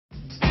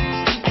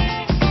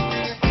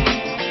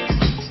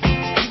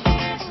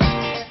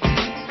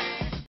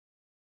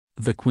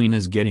The Queen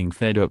is getting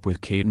fed up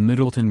with Kate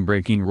Middleton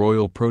breaking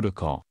royal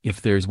protocol.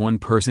 If there's one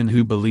person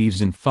who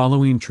believes in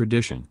following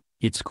tradition,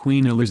 it's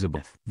Queen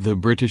Elizabeth. The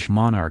British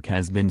monarch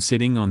has been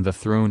sitting on the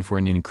throne for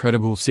an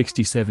incredible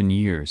 67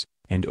 years,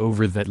 and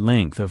over that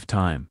length of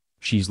time,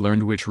 she's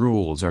learned which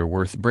rules are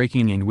worth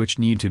breaking and which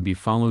need to be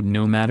followed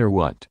no matter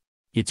what.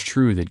 It's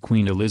true that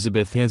Queen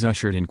Elizabeth has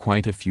ushered in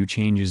quite a few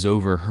changes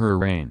over her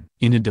reign.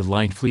 In a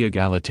delightfully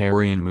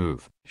egalitarian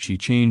move, she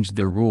changed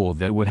the rule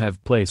that would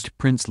have placed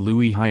Prince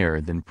Louis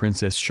higher than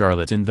Princess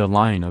Charlotte in the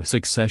line of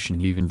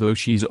succession even though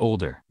she's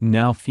older.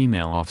 Now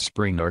female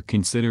offspring are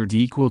considered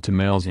equal to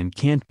males and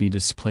can't be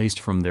displaced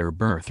from their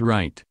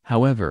birthright.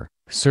 However,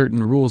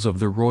 certain rules of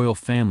the royal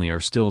family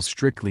are still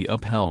strictly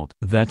upheld.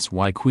 That's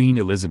why Queen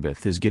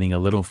Elizabeth is getting a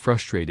little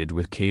frustrated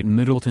with Kate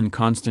Middleton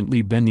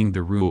constantly bending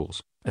the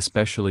rules,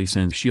 especially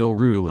since she'll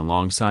rule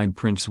alongside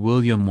Prince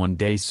William one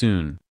day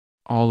soon.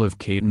 All of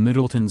Kate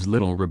Middleton's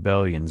little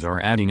rebellions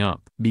are adding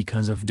up.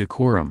 Because of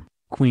decorum,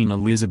 Queen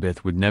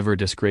Elizabeth would never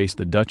disgrace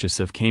the Duchess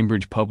of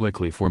Cambridge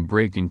publicly for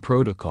breaking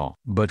protocol.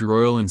 But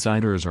royal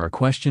insiders are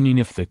questioning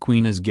if the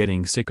Queen is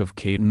getting sick of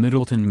Kate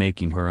Middleton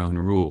making her own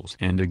rules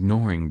and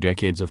ignoring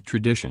decades of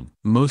tradition.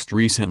 Most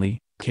recently,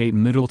 Kate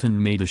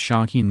Middleton made a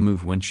shocking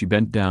move when she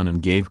bent down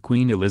and gave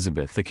Queen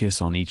Elizabeth a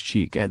kiss on each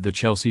cheek at the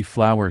Chelsea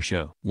Flower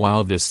Show.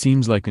 While this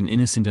seems like an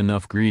innocent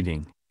enough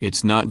greeting,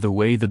 it's not the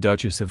way the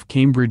Duchess of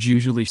Cambridge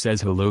usually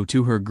says hello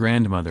to her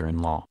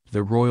grandmother-in-law.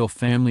 The royal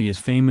family is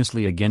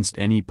famously against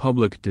any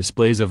public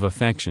displays of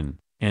affection,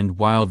 and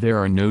while there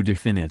are no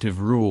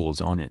definitive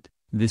rules on it,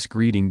 this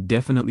greeting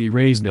definitely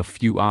raised a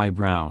few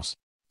eyebrows.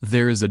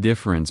 There is a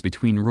difference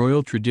between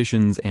royal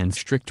traditions and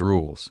strict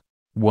rules.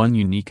 One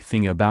unique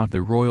thing about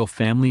the royal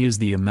family is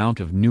the amount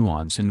of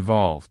nuance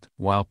involved.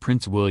 While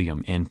Prince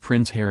William and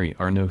Prince Harry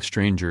are no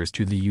strangers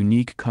to the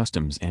unique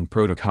customs and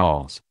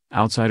protocols,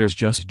 outsiders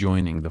just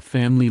joining the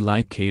family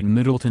like Kate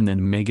Middleton and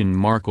Meghan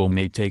Markle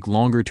may take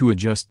longer to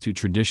adjust to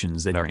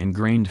traditions that are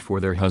ingrained for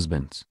their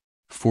husbands.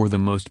 For the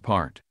most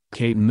part,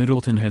 Kate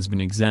Middleton has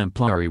been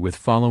exemplary with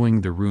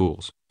following the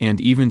rules,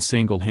 and even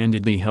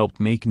single-handedly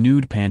helped make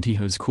nude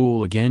pantyhose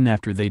cool again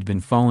after they'd been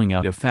falling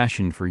out of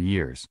fashion for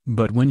years.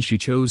 But when she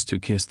chose to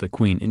kiss the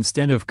Queen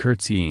instead of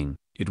curtsying,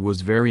 it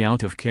was very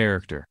out of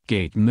character.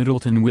 Kate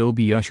Middleton will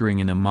be ushering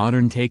in a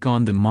modern take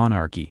on the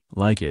monarchy.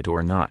 Like it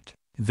or not,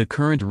 the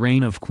current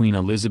reign of Queen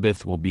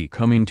Elizabeth will be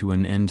coming to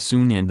an end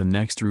soon and the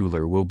next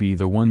ruler will be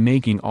the one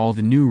making all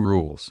the new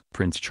rules.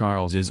 Prince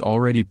Charles is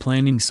already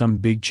planning some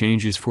big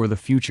changes for the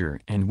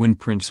future, and when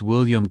Prince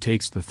William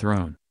takes the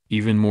throne,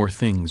 even more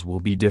things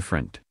will be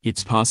different.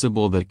 It's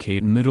possible that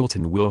Kate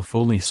Middleton will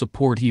fully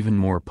support even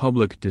more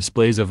public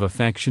displays of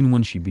affection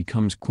when she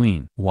becomes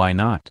queen. Why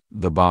not?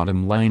 The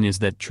bottom line is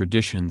that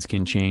traditions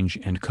can change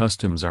and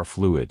customs are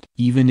fluid.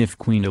 Even if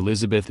Queen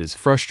Elizabeth is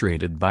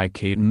frustrated by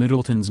Kate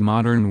Middleton's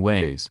modern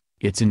ways,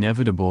 it's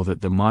inevitable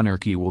that the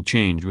monarchy will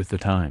change with the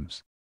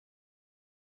times.